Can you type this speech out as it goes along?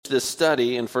this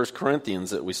study in 1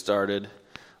 Corinthians that we started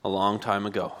a long time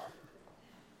ago.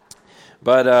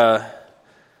 But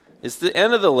it's the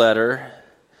end of the letter,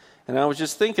 and I was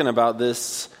just thinking about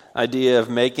this idea of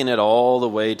making it all the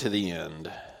way to the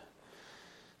end.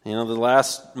 You know, the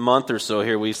last month or so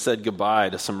here, we've said goodbye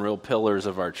to some real pillars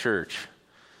of our church.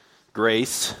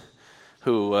 Grace,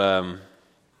 who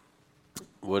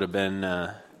would have been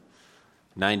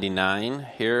 99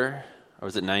 here, or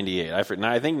was it 98?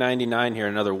 I think 99 here,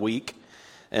 another week.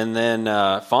 And then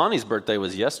Fawny's birthday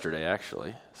was yesterday,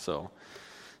 actually. So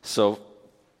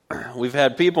we've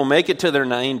had people make it to their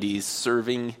 90s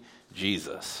serving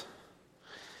Jesus.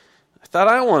 I thought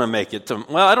I want to make it to,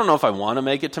 well, I don't know if I want to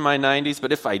make it to my 90s,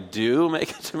 but if I do make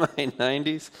it to my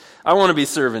 90s, I want to be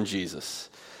serving Jesus.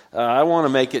 I want to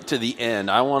make it to the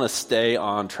end. I want to stay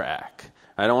on track.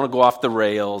 I don't want to go off the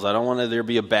rails. I don't want there to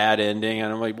be a bad ending.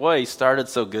 And I'm like, boy, he started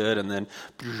so good, and then,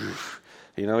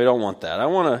 we don't want that. I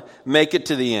want to make it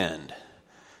to the end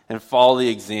and follow the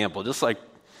example, just like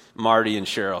Marty and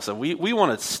Cheryl said. We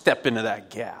want to step into that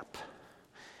gap.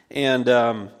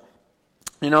 And,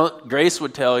 Grace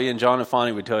would tell you, and John and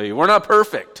Fawny would tell you, we're not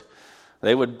perfect.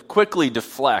 They would quickly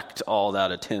deflect all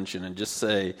that attention and just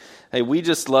say, hey, we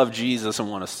just love Jesus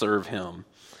and want to serve him.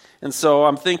 And so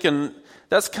I'm thinking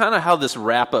that's kind of how this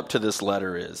wrap up to this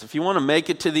letter is. If you want to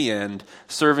make it to the end,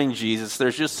 serving Jesus,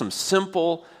 there's just some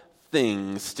simple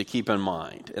things to keep in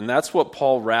mind. And that's what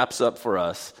Paul wraps up for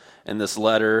us in this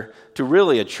letter to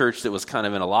really a church that was kind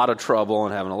of in a lot of trouble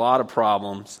and having a lot of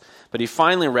problems. But he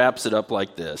finally wraps it up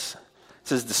like this. It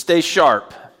says to stay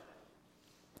sharp,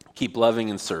 keep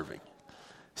loving and serving.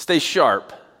 Stay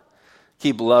sharp,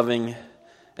 keep loving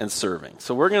and serving.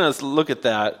 So we're going to look at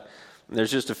that. There's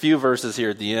just a few verses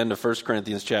here at the end of 1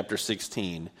 Corinthians chapter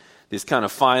 16. These kind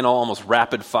of final, almost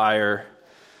rapid fire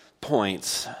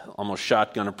points, almost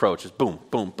shotgun approaches. Boom,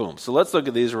 boom, boom. So let's look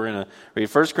at these. We're going to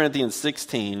read 1 Corinthians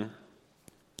 16,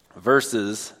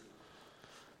 verses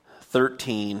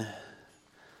 13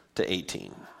 to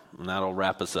 18. And that'll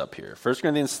wrap us up here. 1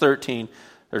 Corinthians 16,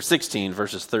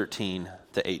 verses 13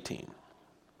 to 18.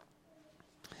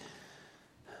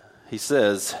 He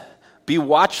says, be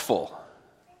watchful,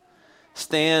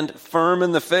 stand firm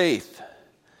in the faith,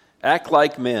 act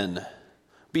like men,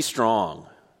 be strong.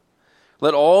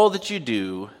 Let all that you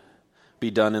do be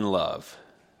done in love.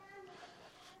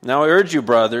 Now I urge you,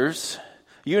 brothers,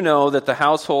 you know that the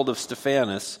household of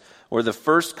Stephanas were the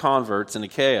first converts in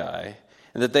Achaia,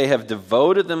 and that they have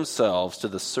devoted themselves to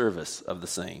the service of the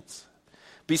saints.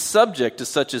 Be subject to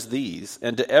such as these,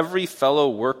 and to every fellow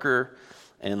worker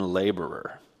and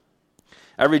laborer.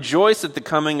 I rejoice at the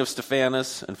coming of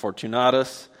Stephanas and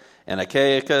Fortunatus and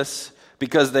Achaicus,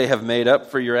 because they have made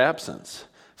up for your absence,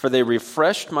 for they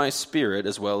refreshed my spirit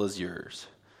as well as yours.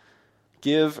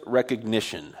 Give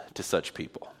recognition to such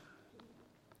people.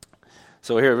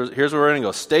 So here's where we're going to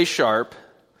go. Stay sharp,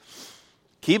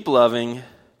 keep loving,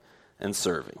 and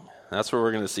serving. That's what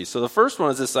we're going to see. So the first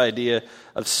one is this idea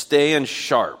of staying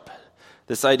sharp,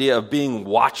 this idea of being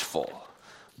watchful,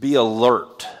 be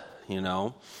alert,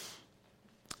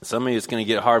 Some of you, it's going to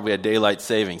get hard. We had daylight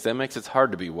savings. That makes it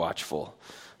hard to be watchful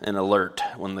and alert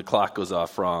when the clock goes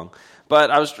off wrong.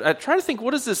 But I tried to think,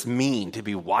 what does this mean, to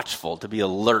be watchful, to be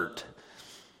alert?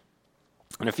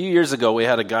 And a few years ago, we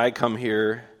had a guy come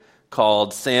here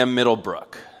called Sam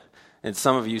Middlebrook. And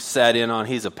some of you sat in on,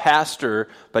 he's a pastor,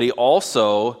 but he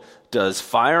also does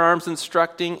firearms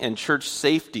instructing and church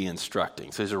safety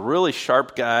instructing. So he's a really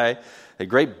sharp guy, a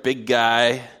great big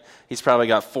guy. He's probably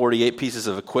got 48 pieces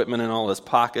of equipment in all his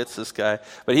pockets, this guy.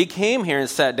 But he came here and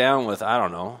sat down with,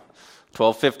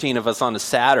 12, 15 of us on a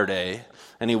Saturday,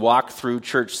 and he walked through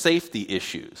church safety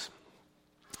issues.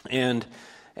 And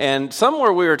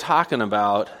somewhere we were talking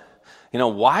about,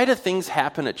 why do things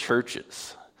happen at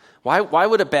churches? Why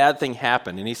would a bad thing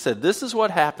happen? And he said, this is what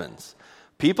happens.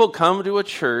 People come to a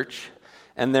church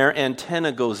and their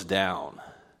antenna goes down,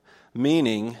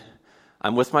 meaning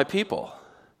I'm with my people.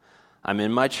 I'm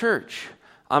in my church.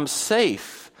 I'm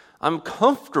safe. I'm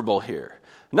comfortable here.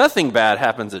 Nothing bad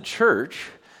happens at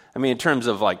church. In terms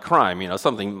of like crime,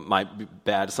 something might be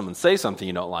bad, someone say something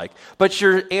you don't like. But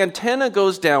your antenna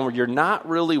goes down where you're not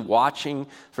really watching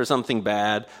for something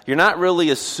bad. You're not really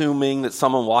assuming that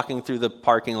someone walking through the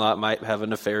parking lot might have a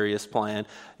nefarious plan.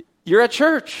 You're at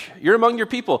church. You're among your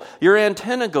people. Your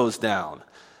antenna goes down.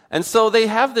 And so they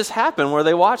have this happen where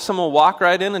they watch someone walk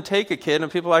right in and take a kid,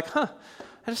 and people are like, that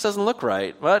just doesn't look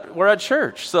right. But we're at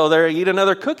church, so they eat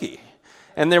another cookie.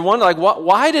 And they're wondering,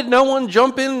 why did no one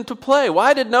jump in to play?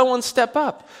 Why did no one step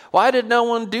up? Why did no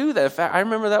one do that? In fact, I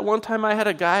remember that one time I had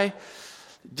a guy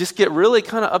just get really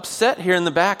kind of upset here in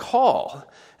the back hall.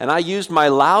 And I used my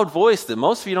loud voice that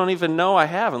most of you don't even know I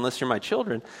have unless you're my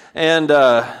children. And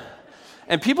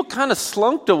people kind of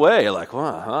slunked away, like,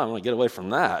 well, I want to get away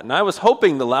from that. And I was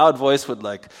hoping the loud voice would,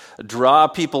 like, draw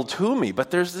people to me.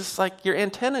 But there's this, like, your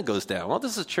antenna goes down. Well,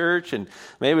 this is church, and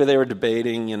maybe they were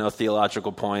debating,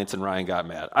 theological points, and Ryan got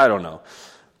mad. I don't know.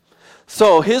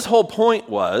 So his whole point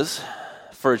was,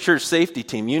 for a church safety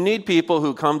team, you need people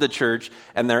who come to church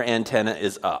and their antenna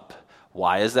is up.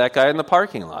 Why is that guy in the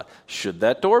parking lot? Should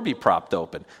that door be propped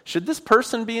open? Should this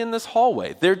person be in this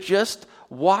hallway? They're just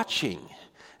watching.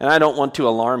 And I don't want to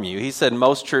alarm you. He said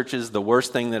most churches, the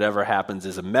worst thing that ever happens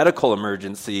is a medical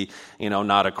emergency,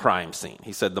 not a crime scene.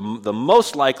 He said the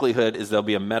most likelihood is there'll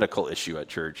be a medical issue at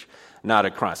church, not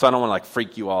a crime. So I don't want to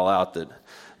freak you all out that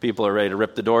people are ready to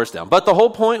rip the doors down. But the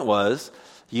whole point was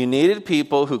you needed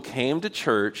people who came to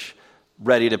church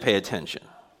ready to pay attention.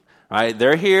 Right?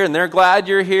 They're here and they're glad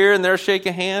you're here and they're shaking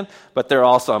a hand, but they're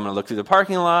also, I'm going to look through the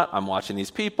parking lot, I'm watching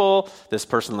these people, this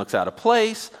person looks out of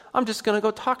place, I'm just going to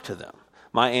go talk to them.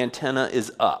 My antenna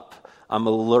is up. I'm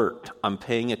alert. I'm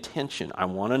paying attention. I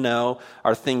want to know,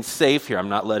 are things safe here? I'm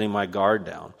not letting my guard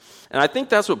down. And I think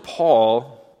that's what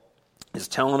Paul is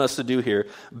telling us to do here.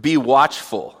 Be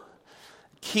watchful.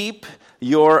 Keep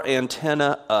your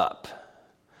antenna up.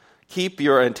 Keep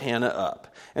your antenna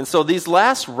up. And so these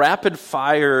last rapid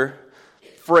fire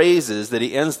phrases that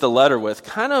he ends the letter with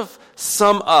kind of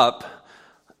sum up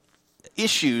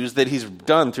issues that he's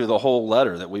done through the whole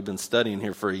letter that we've been studying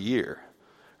here for a year.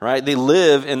 Right? They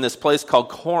live in this place called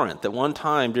Corinth. At one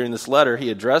time during this letter, he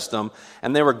addressed them,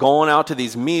 and they were going out to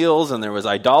these meals, and there was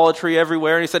idolatry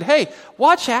everywhere. And he said, hey,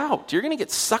 watch out. You're going to get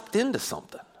sucked into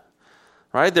something.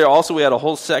 Right? There also, we had a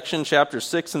whole section, chapters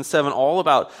 6 and 7, all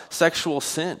about sexual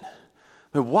sin.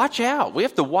 But watch out. We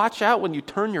have to watch out when you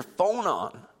turn your phone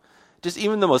on. Just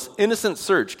even the most innocent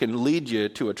search can lead you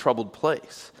to a troubled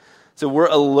place. So we're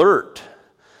alert.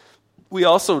 We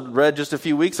also read just a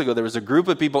few weeks ago, there was a group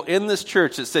of people in this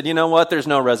church that said, you know what, there's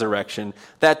no resurrection.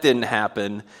 That didn't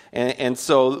happen. And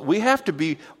so we have to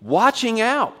be watching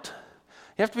out.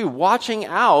 You have to be watching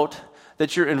out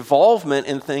that your involvement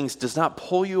in things does not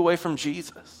pull you away from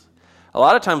Jesus. A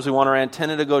lot of times we want our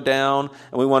antenna to go down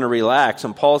and we want to relax.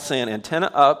 And Paul's saying, antenna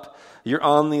up, you're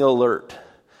on the alert.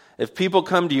 If people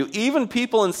come to you, even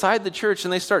people inside the church,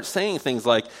 and they start saying things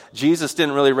like, Jesus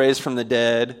didn't really raise from the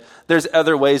dead, there's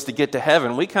other ways to get to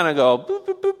heaven, we kind of go, boop,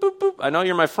 boop, boop, boop, boop. I know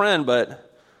you're my friend,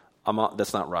 but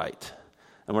that's not right.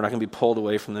 And we're not going to be pulled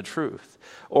away from the truth.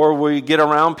 Or we get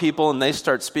around people and they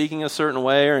start speaking a certain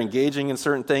way or engaging in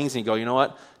certain things, and you go, you know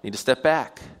what, I need to step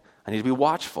back. I need to be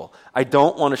watchful. I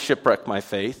don't want to shipwreck my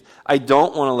faith. I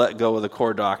don't want to let go of the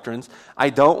core doctrines. I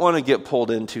don't want to get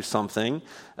pulled into something.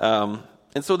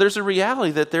 And so there's a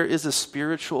reality that there is a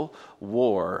spiritual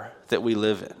war that we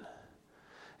live in.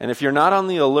 And if you're not on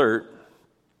the alert,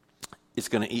 it's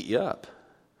going to eat you up.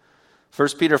 1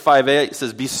 Peter 5:8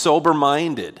 says, be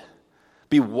sober-minded,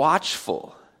 be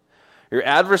watchful. Your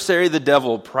adversary, the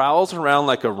devil, prowls around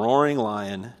like a roaring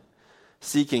lion,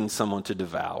 seeking someone to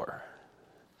devour.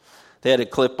 They had a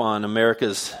clip on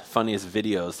America's Funniest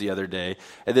Videos the other day,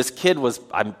 and this kid was,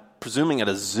 I'm presuming, at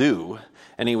a zoo,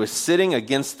 and he was sitting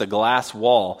against the glass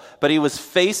wall, but he was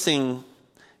facing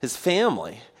his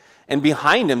family. And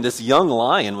behind him, this young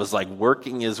lion was like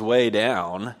working his way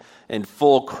down in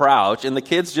full crouch, and the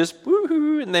kids just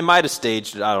woohoo, and they might have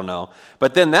staged it, I don't know.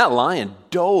 But then that lion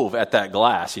dove at that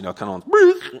glass, kind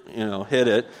of, hit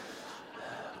it.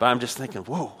 But I'm just thinking,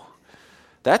 whoa,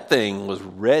 that thing was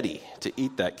ready to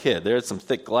eat that kid. There's some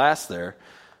thick glass there.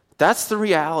 That's the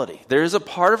reality. There is a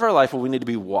part of our life where we need to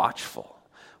be watchful.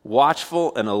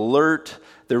 Watchful and alert.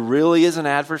 There really is an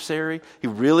adversary. He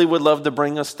really would love to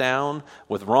bring us down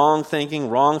with wrong thinking,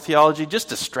 wrong theology, just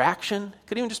distraction. It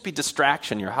could even just be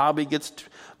distraction. Your hobby gets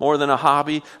more than a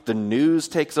hobby. The news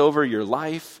takes over your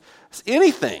life. It's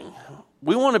anything.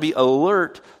 We want to be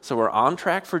alert so we're on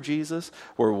track for Jesus.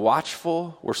 We're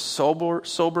watchful. We're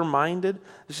sober-minded.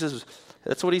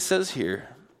 That's what he says here.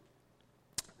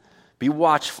 Be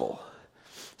watchful.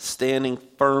 Standing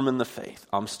firm in the faith.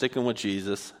 I'm sticking with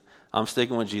Jesus. I'm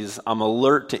sticking with Jesus. I'm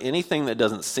alert to anything that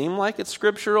doesn't seem like it's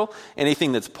scriptural,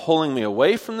 anything that's pulling me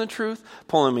away from the truth,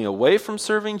 pulling me away from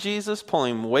serving Jesus,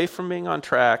 pulling me away from being on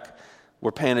track.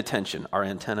 We're paying attention. Our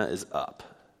antenna is up.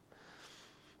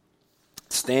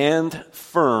 Stand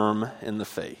firm in the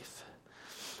faith.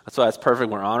 That's why it's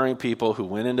perfect. We're honoring people who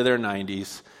went into their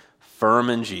 90s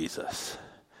firm in Jesus.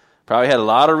 Probably had a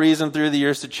lot of reason through the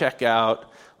years to check out.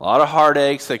 A lot of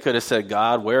heartaches. They could have said,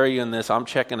 God, where are you in this? I'm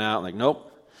checking out. Like, nope.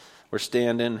 We're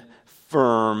standing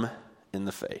firm in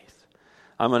the faith.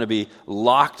 I'm going to be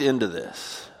locked into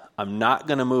this. I'm not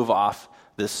going to move off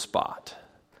this spot.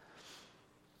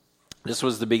 This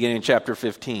was the beginning of chapter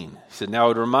 15. He said, "Now I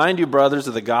would remind you, brothers,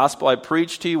 of the gospel I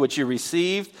preached to you, which you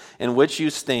received, in which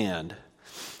you stand,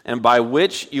 and by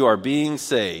which you are being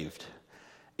saved,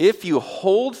 if you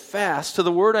hold fast to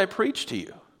the word I preached to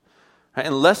you, right?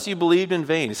 Unless you believed in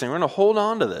vain." He's saying, we're going to hold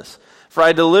on to this. "For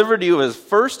I delivered to you as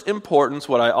first importance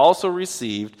what I also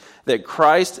received, that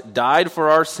Christ died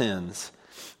for our sins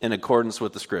in accordance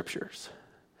with the Scriptures,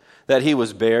 that he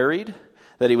was buried,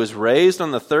 that he was raised on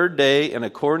the third day in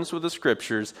accordance with the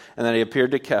Scriptures, and that he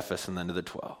appeared to Cephas and then to the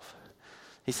 12.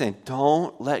 He's saying,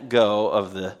 don't let go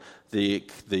of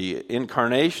the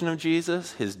incarnation of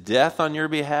Jesus, his death on your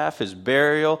behalf, his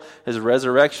burial, his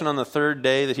resurrection on the third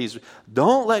day.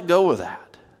 Don't let go of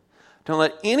that. Don't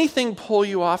let anything pull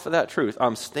you off of that truth.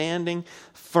 I'm standing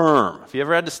firm. Have you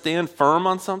ever had to stand firm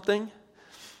on something?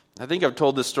 I think I've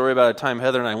told this story about a time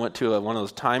Heather and I went to one of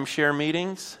those timeshare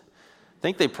meetings. I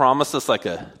think they promised us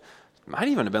might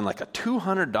even have been like a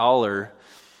 $200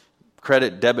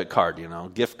 credit debit card,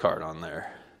 gift card on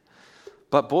there.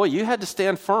 But boy, you had to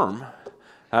stand firm.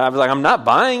 I was like, I'm not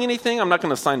buying anything. I'm not going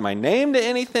to sign my name to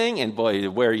anything. And boy,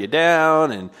 it'd wear you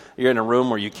down. And you're in a room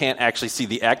where you can't actually see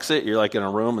the exit. You're like in a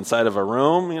room inside of a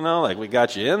room, like we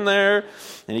got you in there.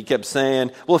 And he kept saying,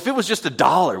 well, if it was just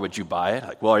 $1, would you buy it?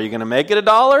 Like, well, are you going to make it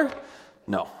 $1?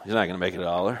 No, you're not going to make it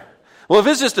 $1. Well, if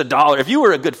it's just $1, if you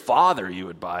were a good father, you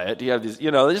would buy it. You have these,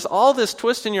 there's all this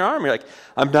twist in your arm. You're like,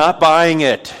 I'm not buying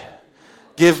it.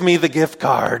 Give me the gift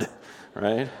card,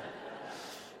 right?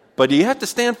 But you have to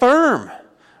stand firm,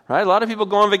 right? A lot of people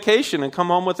go on vacation and come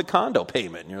home with a condo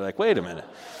payment. And you're like, wait a minute.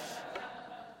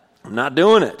 I'm not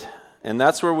doing it. And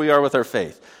that's where we are with our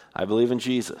faith. I believe in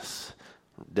Jesus.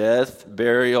 Death,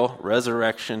 burial,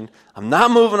 resurrection. I'm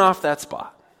not moving off that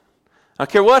spot. I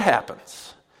don't care what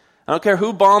happens. I don't care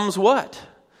who bombs what,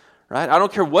 right? I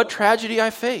don't care what tragedy I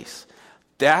face.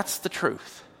 That's the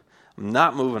truth. I'm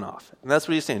not moving off it. And that's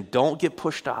what he's saying. Don't get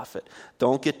pushed off it.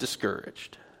 Don't get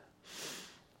discouraged.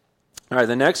 All right,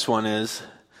 the next one is,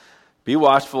 be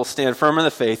watchful, stand firm in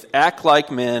the faith, act like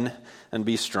men, and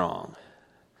be strong.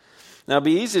 Now, it'd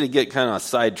be easy to get kind of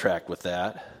sidetracked with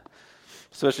that,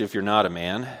 especially if you're not a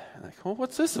man. Like, well,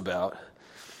 what's this about?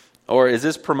 Or is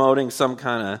this promoting some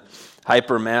kind of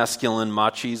hyper-masculine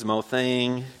machismo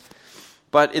thing?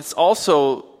 But it's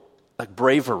also like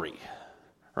bravery,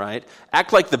 right?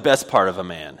 Act like the best part of a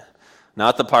man.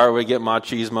 Not the part where we get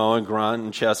machismo and grunt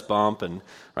and chest bump, and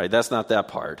right, that's not that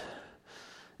part.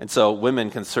 And so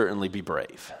women can certainly be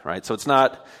brave, right? So it's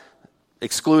not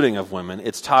excluding of women.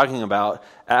 It's talking about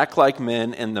act like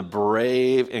men, and the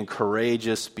brave and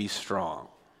courageous be strong.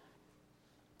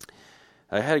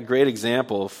 I had a great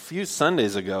example a few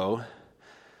Sundays ago.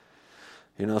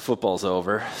 Football's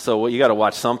over, so you got to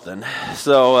watch something.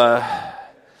 So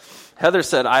Heather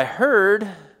said, I heard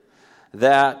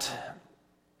that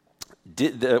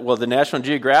the National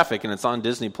Geographic, and it's on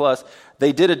Disney Plus,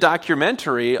 they did a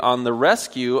documentary on the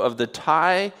rescue of the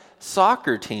Thai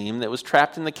soccer team that was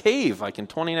trapped in the cave, like in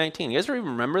 2019. You guys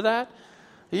remember that?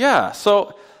 Yeah,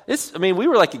 so we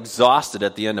were like exhausted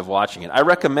at the end of watching it. I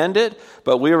recommend it,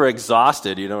 but we were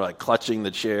exhausted, like clutching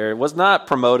the chair. It was not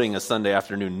promoting a Sunday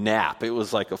afternoon nap. It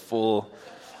was like a full...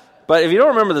 But if you don't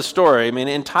remember the story,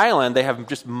 in Thailand, they have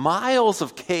just miles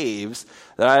of caves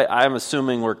that I'm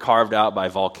assuming were carved out by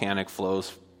volcanic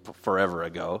flows forever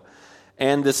ago.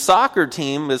 And this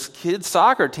kids'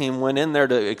 soccer team went in there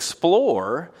to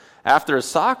explore after a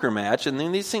soccer match, and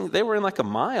then these things, they were in like a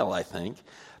mile, I think.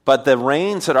 But the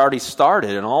rains had already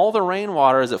started, and all the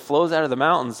rainwater, as it flows out of the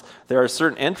mountains, there are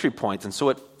certain entry points, and so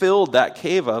it filled that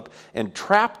cave up and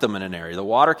trapped them in an area. The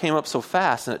water came up so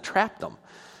fast, and it trapped them.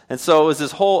 And so it was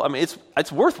this whole,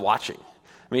 it's worth watching.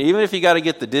 Even if you got to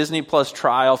get the Disney Plus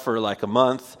trial for like a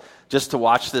month just to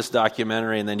watch this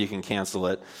documentary, and then you can cancel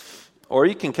it, or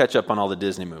you can catch up on all the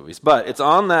Disney movies. But it's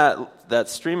on that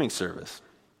streaming service.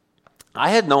 I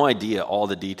had no idea all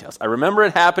the details. I remember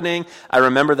it happening. I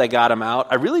remember they got him out.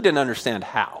 I really didn't understand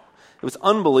how. It was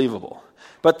unbelievable.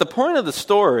 But the point of the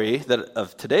story,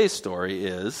 of today's story,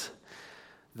 is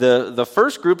the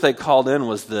first group they called in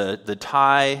was the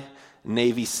Thai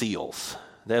Navy SEALs.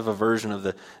 They have a version of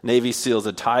the Navy SEALs,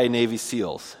 the Thai Navy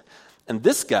SEALs. And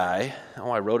this guy,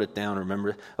 I wrote it down,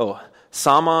 remember?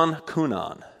 Saman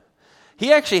Kunan.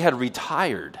 He actually had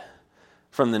retired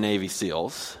from the Navy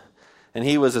SEALs. And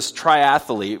he was a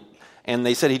triathlete, and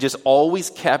they said he just always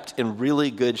kept in really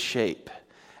good shape.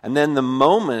 And then the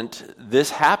moment this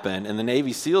happened and the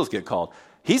Navy SEALs get called,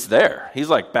 he's there. He's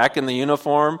like back in the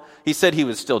uniform. He said he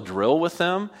would still drill with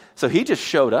them. So he just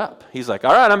showed up. He's like,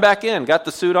 all right, I'm back in. Got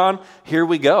the suit on. Here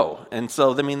we go. And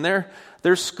so,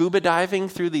 they're scuba diving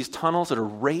through these tunnels that are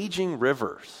raging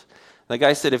rivers. The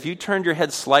guy said if you turned your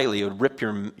head slightly, it would rip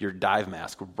your dive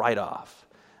mask right off.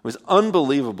 It was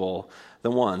unbelievable, the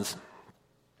ones.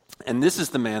 And this is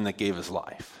the man that gave his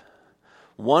life.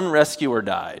 One rescuer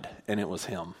died, and it was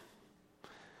him.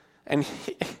 And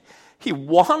he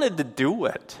wanted to do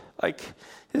it. Like,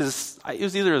 it was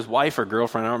either his wife or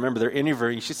girlfriend, I don't remember, they're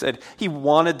interviewing. She said he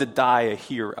wanted to die a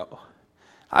hero.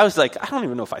 I was like, I don't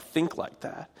even know if I think like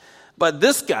that. But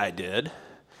this guy did.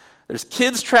 There's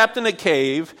kids trapped in a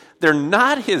cave. They're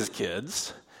not his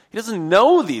kids. He doesn't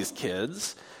know these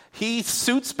kids. He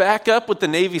suits back up with the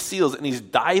Navy SEALs, and he's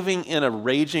diving in a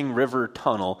raging river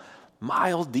tunnel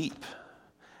mile deep.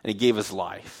 And he gave his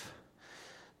life.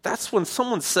 That's when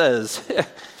someone says,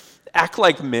 act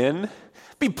like men,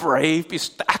 be brave.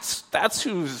 That's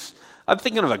who's, I'm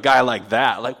thinking of a guy like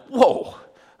that. Like, whoa,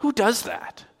 who does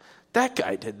that? That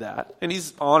guy did that. And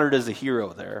he's honored as a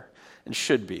hero there and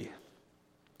should be.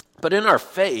 But in our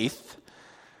faith,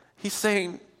 he's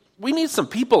saying, we need some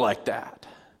people like that.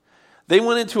 They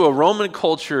went into a Roman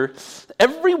culture.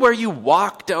 Everywhere you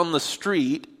walk down the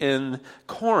street in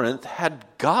Corinth had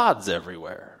gods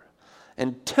everywhere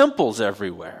and temples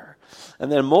everywhere.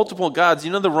 And then multiple gods.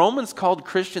 You know, the Romans called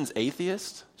Christians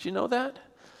atheists. Did you know that?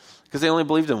 Because they only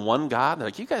believed in one God. They're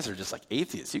like, you guys are just like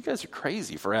atheists. You guys are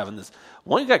crazy for having this.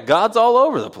 One, you got gods all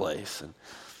over the place. And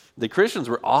the Christians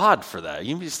were odd for that.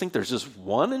 You just think there's just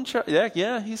one in charge.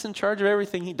 Yeah, he's in charge of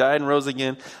everything. He died and rose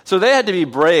again. So they had to be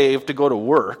brave to go to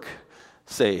work.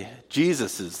 Say,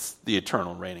 Jesus is the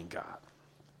eternal reigning God.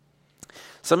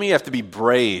 Some of you have to be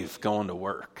brave going to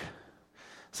work.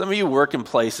 Some of you work in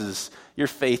places your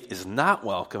faith is not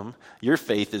welcome. Your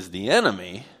faith is the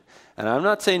enemy. And I'm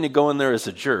not saying to go in there as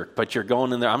a jerk, but you're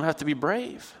going in there. I'm going to have to be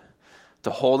brave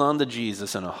to hold on to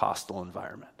Jesus in a hostile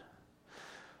environment.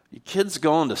 Your kids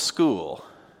going to school,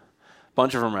 a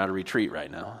bunch of them are at a retreat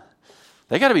right now.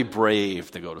 They got to be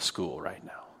brave to go to school right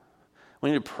now.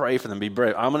 We need to pray for them, be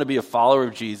brave. I'm going to be a follower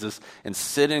of Jesus and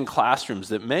sit in classrooms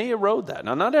that may erode that.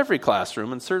 Now, not every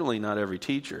classroom, and certainly not every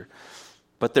teacher,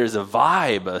 but there's a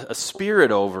vibe, a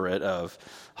spirit over it of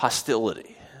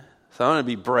hostility. So I'm going to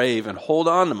be brave and hold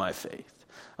on to my faith.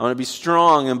 I'm going to be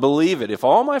strong and believe it. If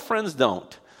all my friends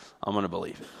don't, I'm going to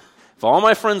believe it. If all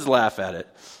my friends laugh at it,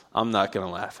 I'm not going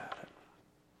to laugh at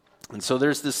it. And so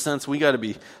there's this sense we got to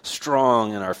be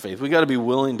strong in our faith. We got to be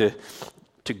willing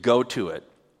to go to it.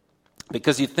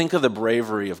 Because you think of the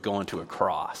bravery of going to a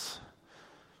cross.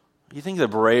 You think of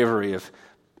the bravery of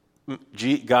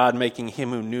God making him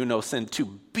who knew no sin to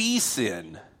be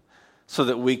sin so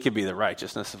that we could be the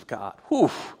righteousness of God. Whew,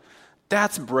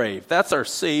 that's brave. That's our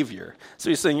Savior. So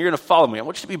he's saying, you're going to follow me. I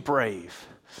want you to be brave.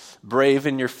 Brave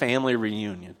in your family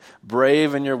reunion.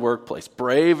 Brave in your workplace.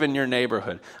 Brave in your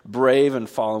neighborhood. Brave in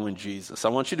following Jesus. I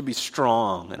want you to be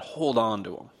strong and hold on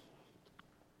to him.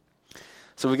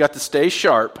 So we got to stay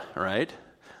sharp, right?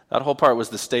 That whole part was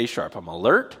to stay sharp. I'm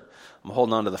alert. I'm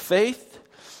holding on to the faith.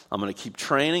 I'm going to keep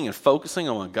training and focusing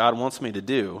on what God wants me to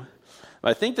do. But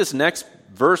I think this next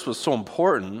verse was so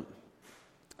important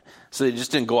so it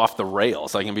just didn't go off the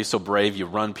rails. I can be so brave you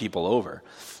run people over.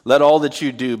 Let all that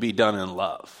you do be done in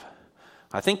love.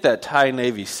 I think that Thai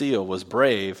Navy SEAL was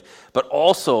brave, but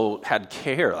also had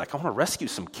care. Like, I want to rescue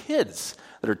some kids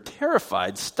that are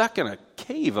terrified, stuck in a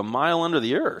cave a mile under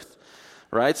the earth.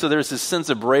 Right? So there's this sense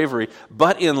of bravery,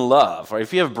 but in love. Right?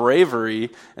 If you have bravery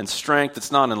and strength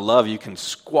that's not in love, you can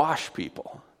squash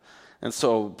people. And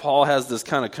so Paul has this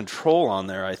kind of control on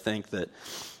there, I think, that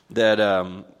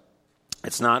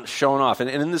it's not showing off. And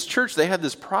in this church, they had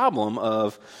this problem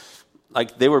of,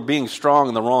 like, they were being strong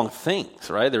in the wrong things,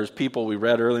 right? There's people, we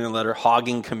read earlier in the letter,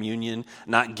 hogging communion,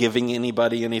 not giving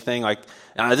anybody anything. Like,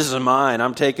 this is mine,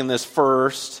 I'm taking this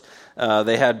first.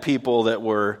 They had people that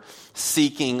were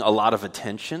seeking a lot of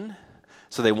attention,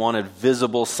 so they wanted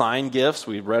visible sign gifts.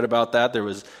 We read about that. There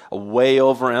was a way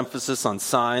overemphasis on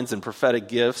signs and prophetic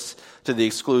gifts to the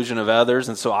exclusion of others,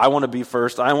 and so I want to be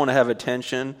first. I want to have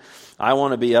attention. I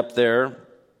want to be up there.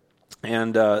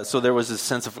 And so there was this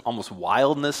sense of almost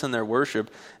wildness in their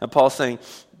worship, and Paul's saying,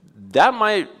 that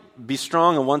might be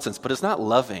strong in one sense, but it's not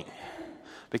loving,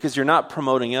 because you're not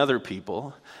promoting other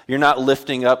people. You're not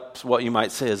lifting up what you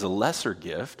might say is a lesser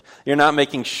gift. You're not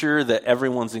making sure that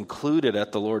everyone's included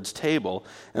at the Lord's table.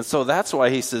 And so that's why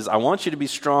he says, I want you to be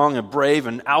strong and brave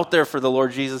and out there for the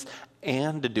Lord Jesus,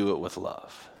 and to do it with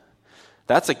love.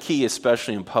 That's a key,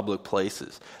 especially in public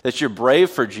places, that you're brave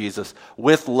for Jesus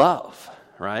with love,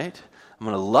 right? I'm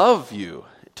going to love you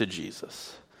to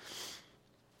Jesus.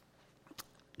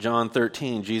 John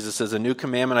 13, Jesus says, a new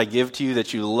commandment I give to you,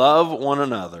 that you love one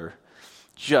another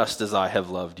just as I have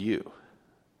loved you.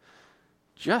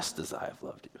 Just as I have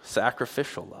loved you.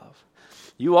 Sacrificial love.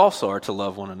 you also are to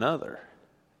love one another.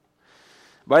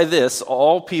 By this,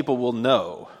 all people will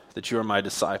know that you are my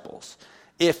disciples,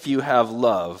 if you have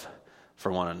love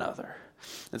for one another.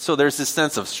 And so there's this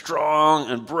sense of strong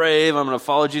and brave. I'm going to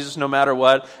follow Jesus no matter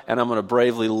what, and I'm going to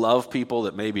bravely love people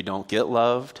that maybe don't get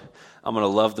loved. I'm going to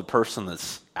love the person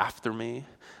that's after me.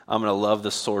 I'm going to love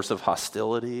the source of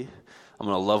hostility. I'm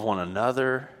going to love one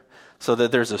another, so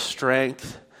that there's a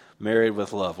strength married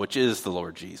with love, which is the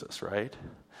Lord Jesus, right?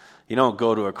 You don't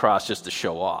go to a cross just to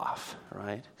show off,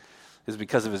 right? It's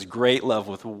because of his great love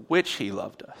with which he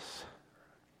loved us.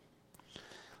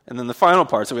 And then the final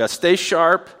part, so we got to stay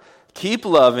sharp, keep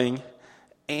loving,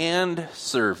 and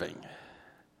serving.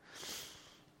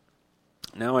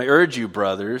 Now I urge you,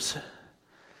 brothers,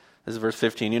 this is verse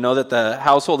 15, you know that the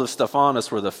household of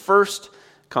Stephanas were the first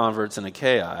converts in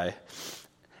Achaia,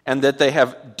 and that they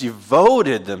have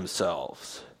devoted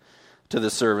themselves to the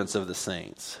servants of the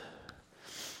saints.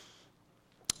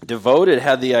 Devoted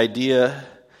had the idea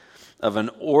of an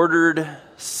ordered,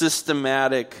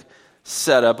 systematic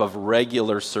setup of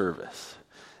regular service.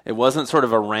 It wasn't sort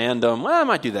of a random, well, I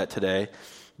might do that today.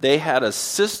 They had a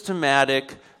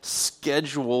systematic,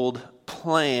 scheduled,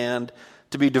 planned.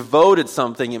 To be devoted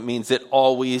something, it means it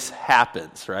always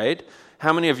happens, right?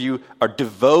 How many of you are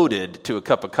devoted to a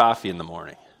cup of coffee in the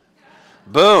morning?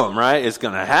 Boom, right? It's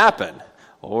going to happen.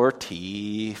 Or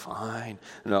tea, fine.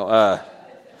 Right?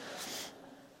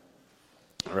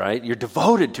 You're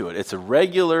devoted to it. It's a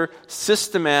regular,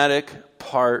 systematic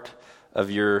part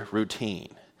of your routine.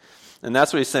 And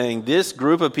that's what he's saying. This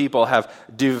group of people have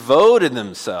devoted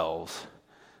themselves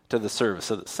to the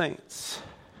service of the saints.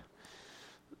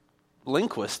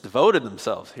 Linguists devoted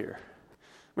themselves here.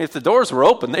 I mean, if the doors were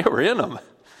open, they were in them.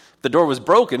 If the door was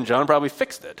broken, John probably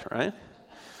fixed it, right?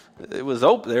 It was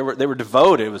open. They were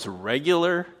devoted. It was a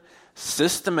regular,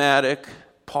 systematic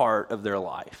part of their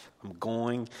life. I'm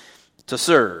going to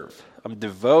serve. I'm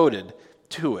devoted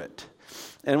to it.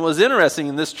 And what was interesting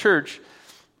in this church,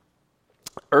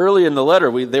 early in the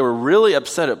letter, they were really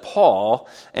upset at Paul,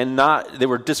 and they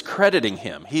were discrediting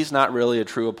him. He's not really a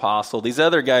true apostle. These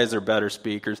other guys are better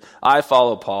speakers. I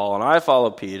follow Paul, and I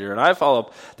follow Peter, and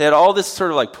they had all this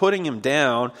sort of like putting him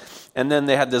down, and then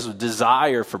they had this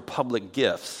desire for public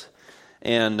gifts.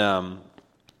 And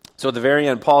so at the very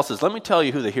end, Paul says, let me tell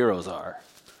you who the heroes are.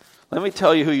 Let me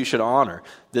tell you who you should honor.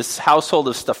 This household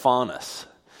of Stephanas,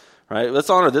 right? Let's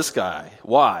honor this guy.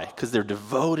 Why? Because they're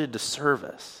devoted to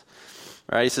service.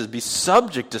 Right? He says, be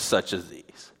subject to such as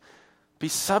these. Be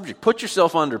subject. Put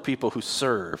yourself under people who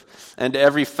serve, and to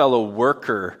every fellow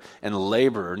worker and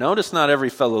laborer. Notice not every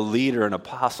fellow leader and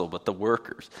apostle, but the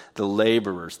workers, the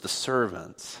laborers, the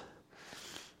servants.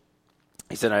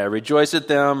 He said, I rejoice at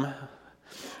them.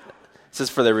 It says,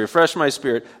 for they refresh my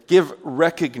spirit. Give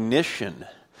recognition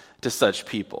to such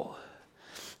people.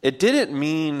 It didn't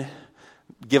mean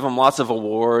give them lots of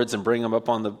awards and bring them up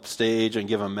on the stage and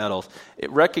give them medals.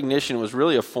 Recognition was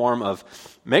really a form of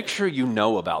make sure you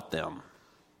know about them.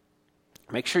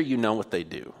 Make sure you know what they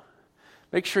do.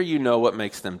 Make sure you know what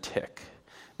makes them tick.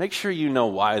 Make sure you know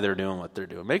why they're doing what they're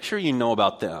doing. Make sure you know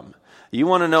about them. You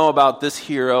want to know about this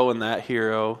hero and that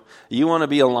hero. You want to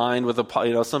be aligned with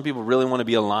some people really want to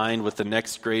be aligned with the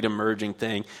next great emerging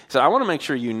thing. So I want to make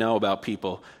sure you know about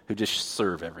people who just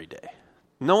serve every day.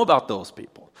 Know about those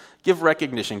people. Give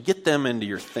recognition. Get them into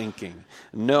your thinking.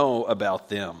 Know about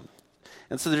them.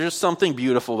 And so there's just something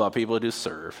beautiful about people who just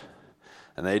serve.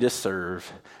 And they just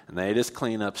serve. And they just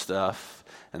clean up stuff.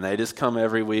 And they just come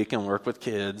every week and work with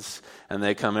kids. And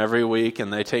they come every week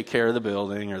and they take care of the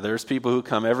building. Or there's people who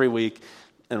come every week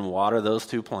and water those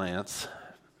 2 plants.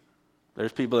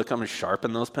 There's people that come and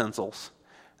sharpen those pencils.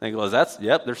 And they go,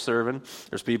 they're serving.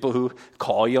 There's people who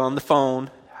call you on the phone.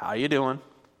 How you doing?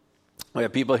 We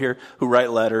have people here who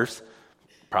write letters.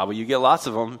 Probably you get lots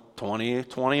of them,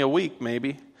 20 a week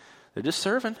maybe. They're just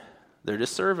serving. They're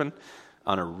just serving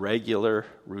on a regular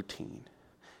routine.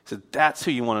 So that's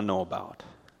who you want to know about.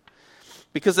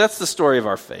 Because that's the story of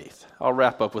our faith. I'll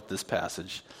wrap up with this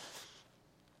passage.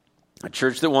 A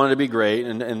church that wanted to be great,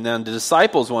 and then the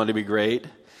disciples wanted to be great.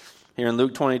 Here in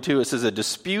Luke 22, it says, a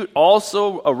dispute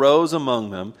also arose among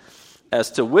them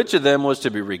as to which of them was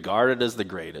to be regarded as the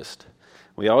greatest.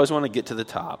 We always want to get to the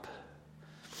top.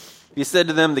 He said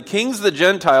to them, the kings of the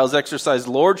Gentiles exercise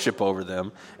lordship over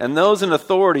them, and those in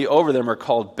authority over them are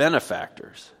called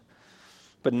benefactors.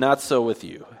 But not so with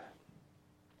you.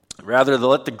 Rather,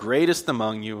 let the greatest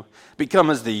among you become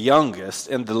as the youngest,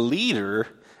 and the leader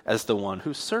as the one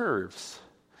who serves.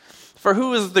 For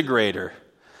who is the greater?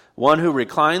 One who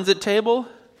reclines at table,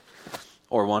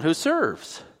 or one who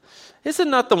serves? Is it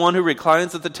not the one who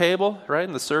reclines at the table, right?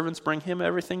 And the servants bring him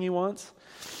everything he wants?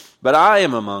 But I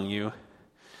am among you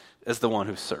as the one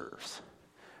who serves.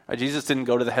 Jesus didn't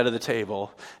go to the head of the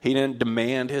table. He didn't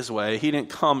demand his way. He didn't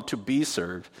come to be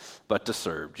served, but to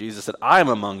serve. Jesus said, I am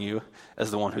among you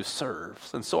as the one who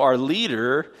serves. And so our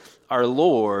leader, our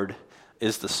Lord,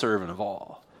 is the servant of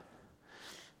all.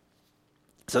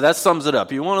 So that sums it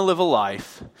up. You want to live a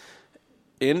life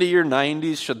into your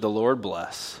 90s, should the Lord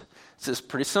bless. It's just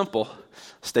pretty simple.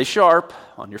 Stay sharp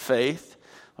on your faith,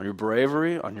 on your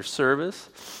bravery, on your service.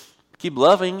 Keep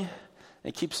loving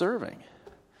and keep serving.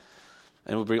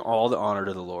 And we'll bring all the honor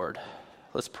to the Lord.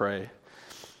 Let's pray.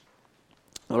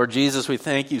 Lord Jesus, we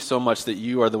thank you so much that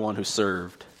you are the one who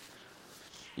served.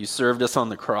 You served us on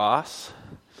the cross.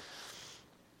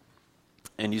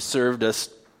 And you served us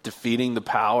defeating the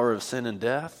power of sin and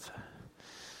death.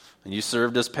 And you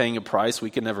served us paying a price we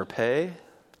could never pay.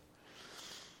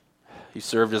 You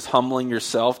served us humbling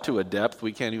yourself to a depth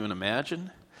we can't even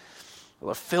imagine.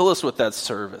 Lord, fill us with that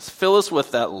service. Fill us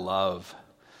with that love.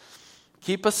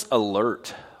 Keep us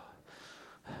alert.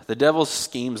 The devil's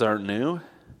schemes aren't new.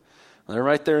 They're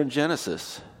right there in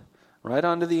Genesis, right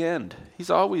on to the end. He's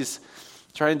always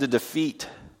trying to defeat,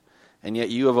 and yet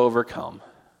you have overcome.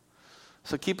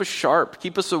 So keep us sharp.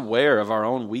 Keep us aware of our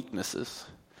own weaknesses.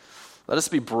 Let us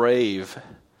be brave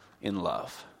in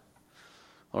love.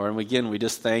 Lord, and again, we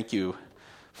just thank you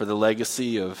for the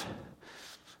legacy of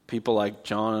people like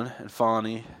John and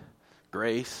Fonnie,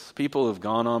 Grace, people who have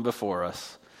gone on before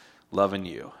us, loving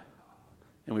you.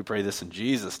 And we pray this in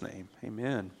Jesus' name.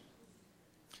 Amen.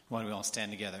 Why don't we all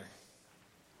stand together?